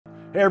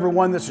Hey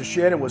everyone, this is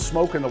Shannon with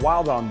Smokin the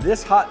Wild. On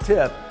this hot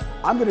tip,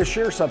 I'm going to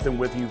share something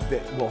with you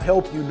that will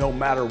help you no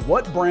matter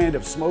what brand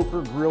of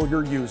smoker grill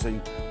you're using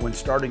when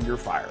starting your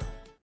fire.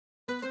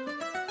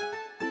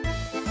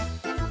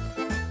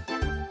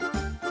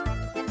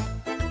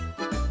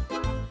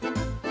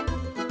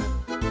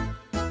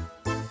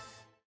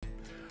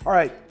 All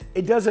right,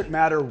 it doesn't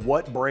matter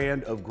what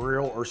brand of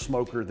grill or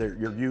smoker that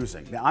you're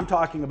using. Now, I'm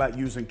talking about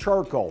using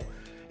charcoal.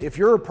 If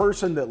you're a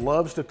person that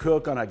loves to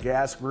cook on a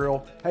gas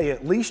grill, hey,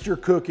 at least you're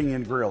cooking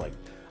and grilling.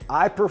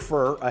 I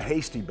prefer a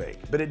hasty bake,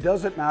 but it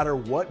doesn't matter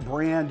what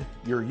brand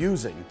you're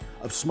using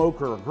of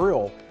smoker or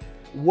grill.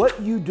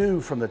 What you do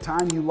from the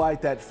time you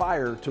light that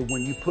fire to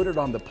when you put it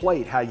on the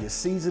plate, how you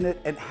season it,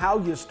 and how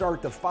you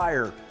start the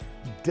fire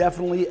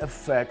definitely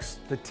affects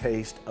the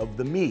taste of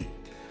the meat.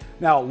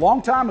 Now, a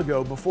long time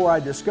ago, before I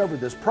discovered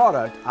this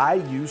product, I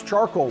used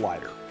charcoal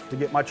lighter to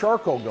get my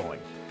charcoal going.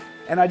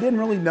 And I didn't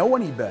really know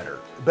any better.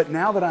 But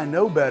now that I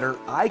know better,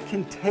 I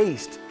can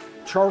taste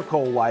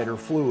charcoal lighter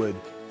fluid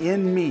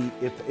in meat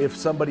if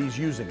somebody's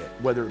using it,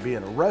 whether it be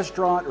in a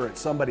restaurant or at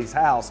somebody's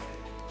house.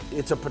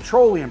 It's a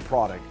petroleum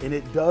product and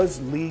it does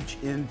leach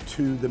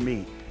into the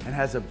meat and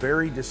has a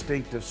very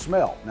distinctive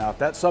smell. Now, if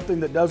that's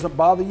something that doesn't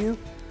bother you,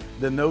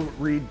 then no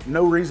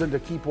reason to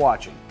keep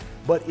watching.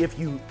 But if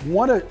you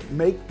want to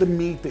make the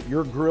meat that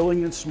you're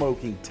grilling and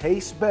smoking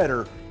taste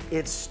better,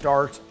 it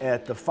starts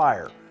at the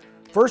fire.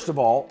 First of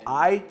all,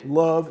 I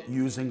love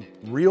using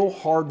real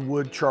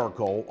hardwood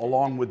charcoal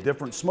along with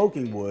different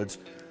smoking woods,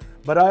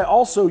 but I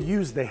also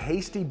use the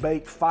Hasty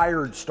Bake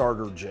Fire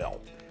Starter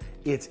Gel.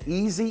 It's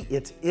easy,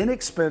 it's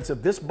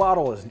inexpensive. This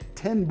bottle is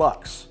 10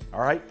 bucks,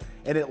 all right?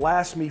 And it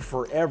lasts me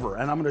forever.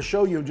 And I'm gonna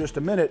show you in just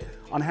a minute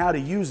on how to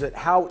use it,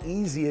 how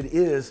easy it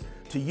is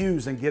to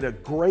use and get a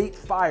great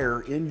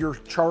fire in your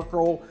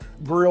charcoal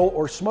grill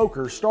or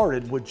smoker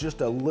started with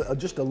just a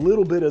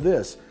little bit of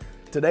this.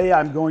 Today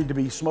I'm going to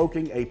be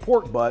smoking a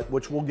pork butt,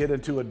 which we'll get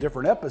into a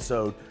different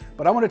episode,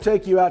 but I want to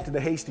take you out to the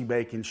Hasty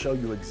Bake and show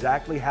you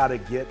exactly how to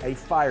get a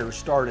fire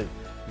started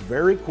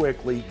very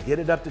quickly, get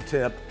it up to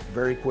temp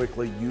very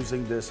quickly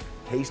using this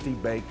Hasty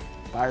Bake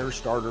Fire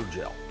Starter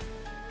Gel.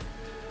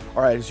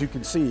 All right, as you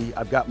can see,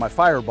 I've got my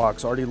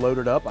firebox already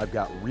loaded up. I've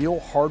got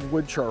real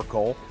hardwood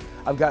charcoal.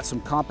 I've got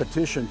some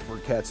competition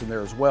briquets in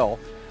there as well.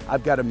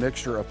 I've got a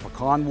mixture of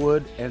pecan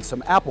wood and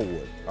some apple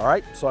wood. All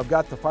right, so I've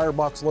got the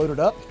firebox loaded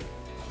up.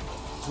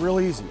 It's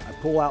real easy. I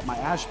pull out my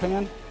ash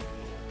pan.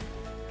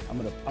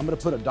 I'm gonna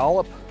put a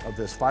dollop of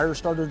this fire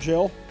starter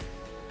gel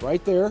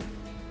right there.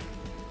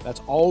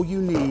 That's all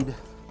you need.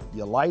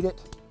 You light it,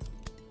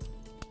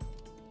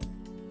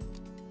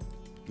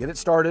 get it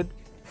started,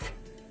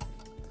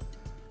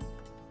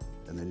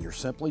 and then you're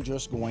simply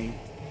just going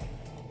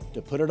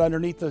to put it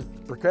underneath the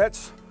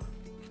briquettes,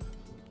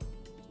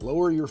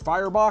 lower your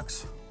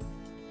firebox,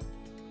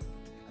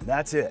 and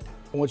that's it.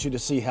 I want you to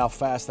see how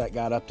fast that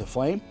got up to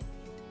flame.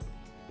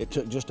 It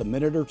took just a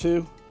minute or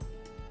two,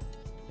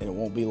 and it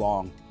won't be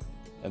long.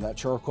 And that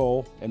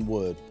charcoal and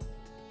wood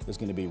is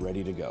going to be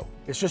ready to go.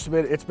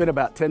 It's been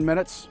about 10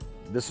 minutes.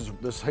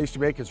 This Hasty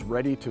Bake is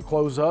ready to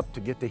close up to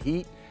get the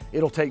heat.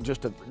 It'll take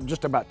just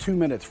about 2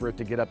 minutes for it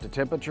to get up to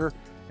temperature,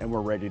 and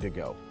we're ready to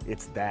go.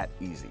 It's that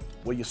easy.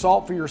 Well, you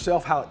saw it for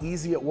yourself how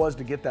easy it was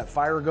to get that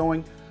fire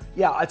going.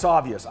 Yeah, it's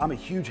obvious. I'm a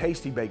huge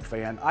Hasty Bake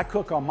fan. I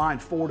cook on mine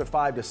 4 to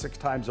 5 to 6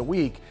 times a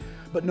week.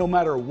 But no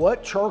matter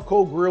what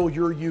charcoal grill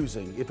you're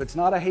using, if it's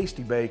not a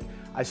Hasty Bake,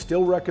 I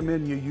still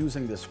recommend you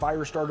using this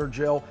fire starter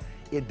gel.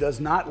 It does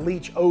not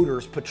leach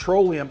odors,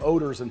 petroleum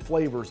odors and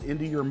flavors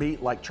into your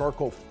meat like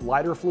charcoal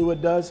lighter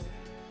fluid does.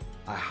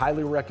 I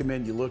highly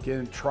recommend you look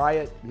in, try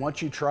it.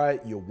 Once you try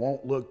it, you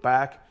won't look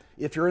back.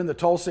 If you're in the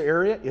Tulsa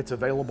area, it's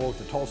available at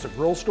the Tulsa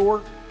Grill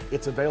Store.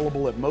 It's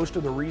available at most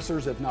of the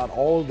Reese's, if not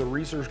all of the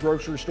Reese's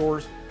grocery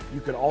stores. You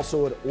could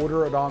also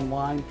order it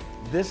online.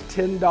 This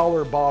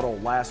 $10 bottle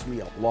lasts me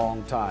a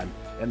long time,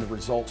 and the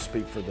results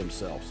speak for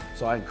themselves.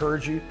 So I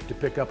encourage you to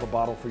pick up a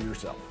bottle for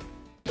yourself.